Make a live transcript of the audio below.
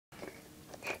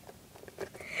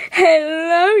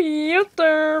Hello,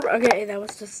 YouTube. Okay, that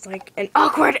was just like an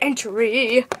awkward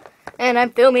entry. And I'm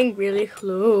filming really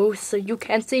close, so you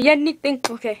can't see anything.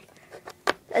 Okay,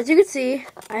 as you can see,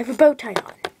 I have a bow tie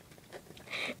on.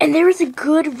 And there is a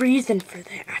good reason for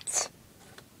that.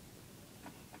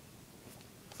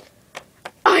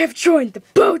 I have joined the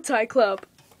bow tie club.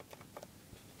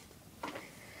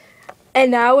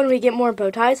 And now when we get more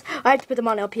bow ties, I have to put them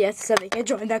on LPS so they can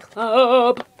join the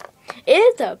club.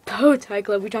 It's a bow tie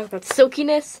club. We talk about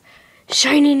silkiness,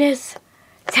 shininess,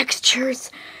 textures,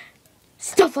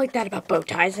 stuff like that about bow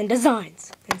ties and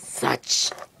designs and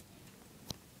such.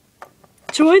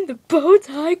 Join the bow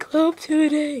tie club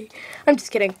today. I'm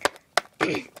just kidding.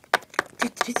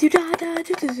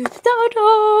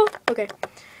 Okay.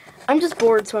 I'm just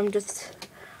bored, so I'm just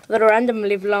little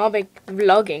randomly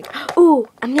vlogging. Ooh,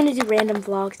 I'm gonna do random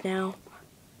vlogs now.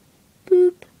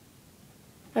 Boop.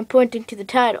 I'm pointing to the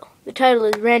title. The title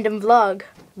is Random Vlog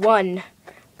 1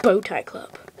 Bow Tie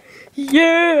Club.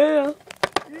 Yeah!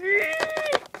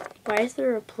 Why is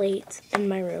there a plate in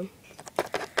my room?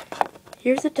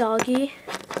 Here's a doggy.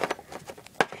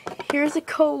 Here's a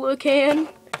cola can.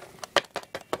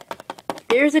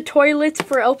 There's a toilet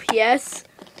for LPS.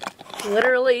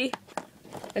 Literally.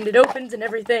 And it opens and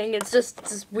everything. It's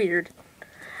just weird.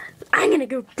 I'm gonna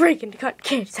go break into Cotton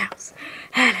Candy's house.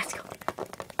 Let's go.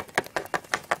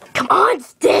 Come on,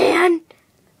 Stan!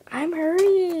 I'm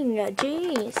hurrying.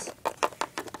 Jeez.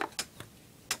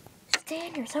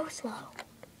 Stan, you're so slow.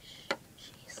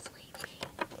 She's sleeping.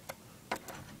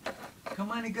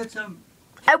 Come on and get some.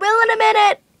 I will in a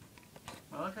minute.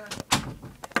 Okay.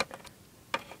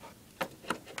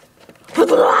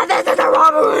 This is a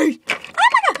robbery!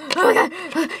 Oh my god!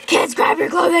 Kids, grab your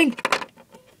clothing!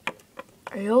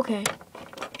 Are you okay?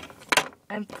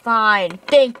 I'm fine.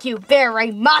 Thank you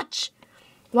very much!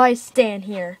 Why is Stan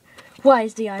here? Why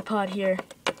is the iPod here?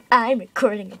 I'm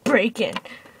recording a break-in.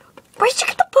 Where'd you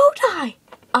get the bow tie?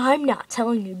 I'm not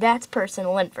telling you. That's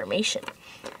personal information.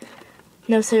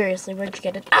 No, seriously, where'd you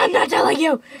get it? I'm not telling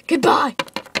you! Goodbye!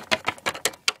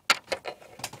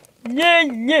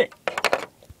 Yeah.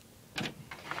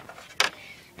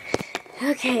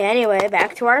 Okay, anyway,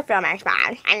 back to our film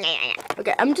experience.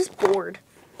 Okay, I'm just bored.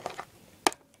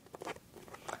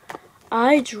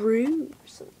 I drew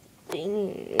some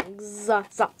things.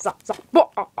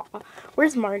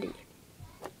 Where's Marty?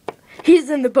 He's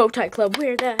in the bow tie club.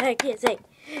 Where the heck is he?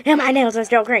 And my nails are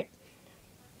still green.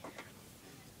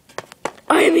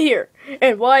 I am here.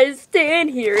 And why is Stan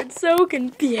here? It's so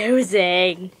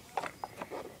confusing.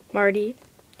 Marty,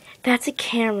 that's a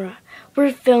camera.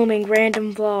 We're filming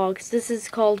random vlogs. This is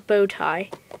called Bow Tie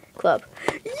Club.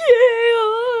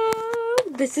 Yeah!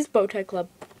 This is Bow Tie Club.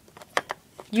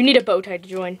 You need a bow tie to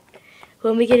join.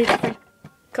 When we get a different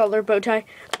color bow tie,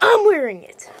 I'm wearing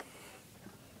it.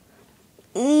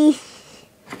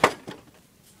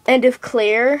 And if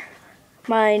Claire,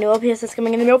 my new LPS is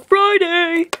coming in the mail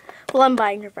Friday. Well, I'm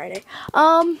buying her Friday.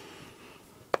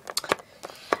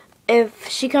 If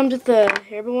she comes with the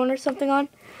hairband one or something on,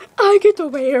 I get to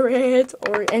wear it,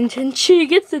 and she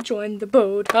gets to join the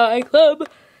bow tie club.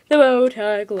 The bow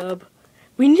tie club.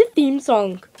 We need a theme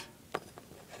song.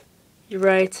 You're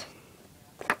right.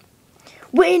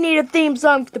 We need a theme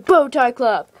song for the bow tie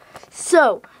club.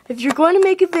 So, if you're going to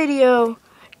make a video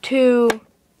to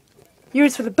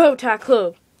use for the bow tie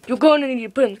club, you're going to need to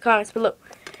put in the comments below.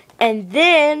 And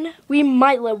then we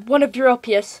might let one of your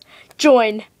LPS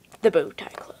join the bow tie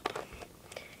club.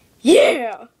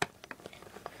 Yeah!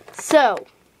 So,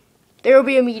 there will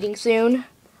be a meeting soon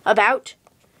about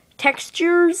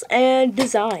textures and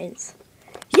designs.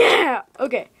 Yeah!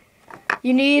 Okay.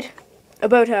 You need a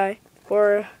bow tie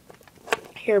or a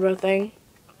hair bow thing.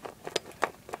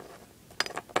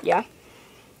 Yeah.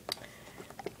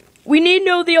 We need to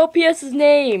know the LPS's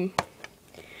name.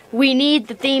 We need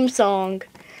the theme song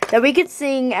that we could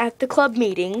sing at the club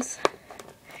meetings.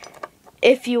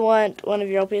 If you want one of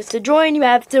your LPS to join, you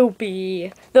have to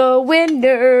be the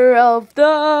winner of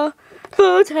the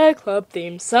Bow Tie Club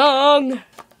theme song.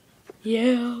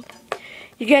 Yeah.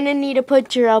 You're gonna need to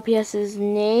put your LPS's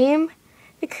name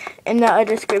in the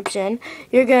description.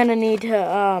 You're gonna need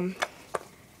to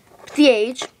put the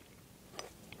age.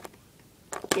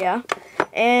 Yeah.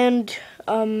 And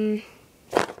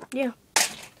yeah.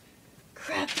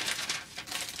 Crap.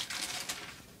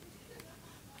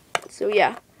 So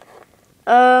yeah.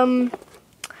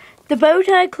 The Bow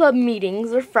Tie Club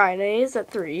meetings are Fridays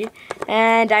at 3,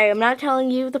 and I am not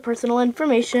telling you the personal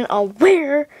information on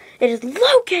where it is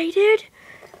located.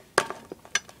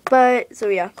 But, so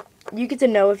yeah, you get to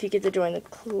know if you get to join the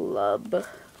club.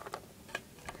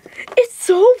 It's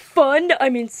so fun! I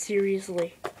mean,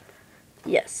 seriously.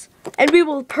 Yes. And we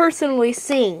will personally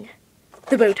sing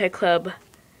the Bowtie Club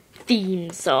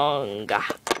theme song.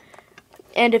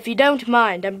 And if you don't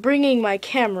mind, I'm bringing my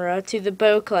camera to the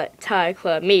Bowtie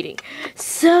Club meeting.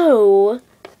 So,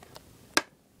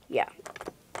 yeah.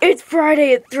 It's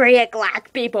Friday at 3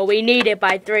 o'clock, people. We need it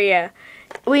by 3.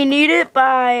 We need it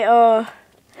by,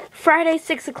 Friday,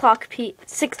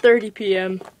 6:30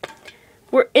 p.m.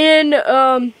 We're in,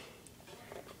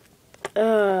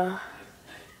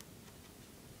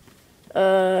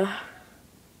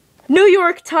 New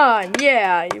York time.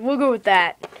 Yeah, we'll go with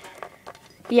that.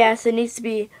 Yes, it needs to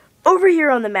be over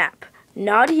here on the map.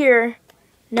 Not here,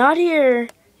 not here,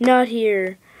 not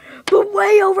here, but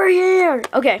way over here.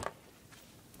 Okay.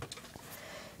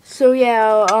 So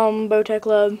yeah, Bowtie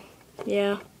Club.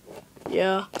 Yeah.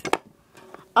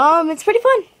 It's pretty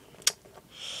fun.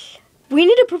 We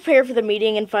need to prepare for the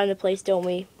meeting and find the place, don't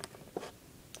we?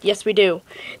 Yes, we do.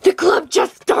 The club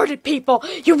just started, people.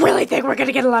 You really think we're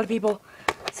gonna get a lot of people?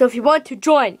 So if you want to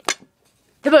join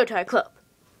the Bowtie Club,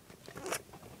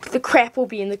 the crap will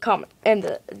be in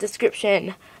the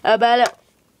description below.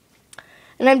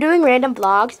 And I'm doing random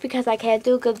vlogs because I can't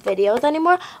do good videos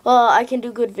anymore. Well, I can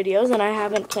do good videos, and I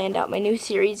haven't planned out my new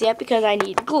series yet because I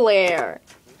need glare.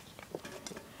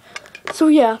 So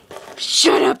yeah,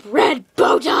 shut up, red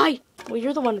bow tie. Well,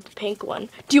 you're the one with the pink one.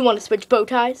 Do you want to switch bow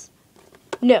ties?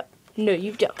 No,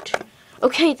 you don't.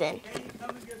 Okay then.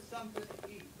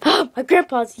 My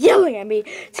grandpa's yelling at me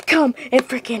to come and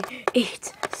freaking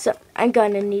eat. So I'm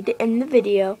gonna need to end the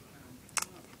video.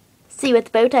 See you at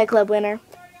the Bowtie Club winner.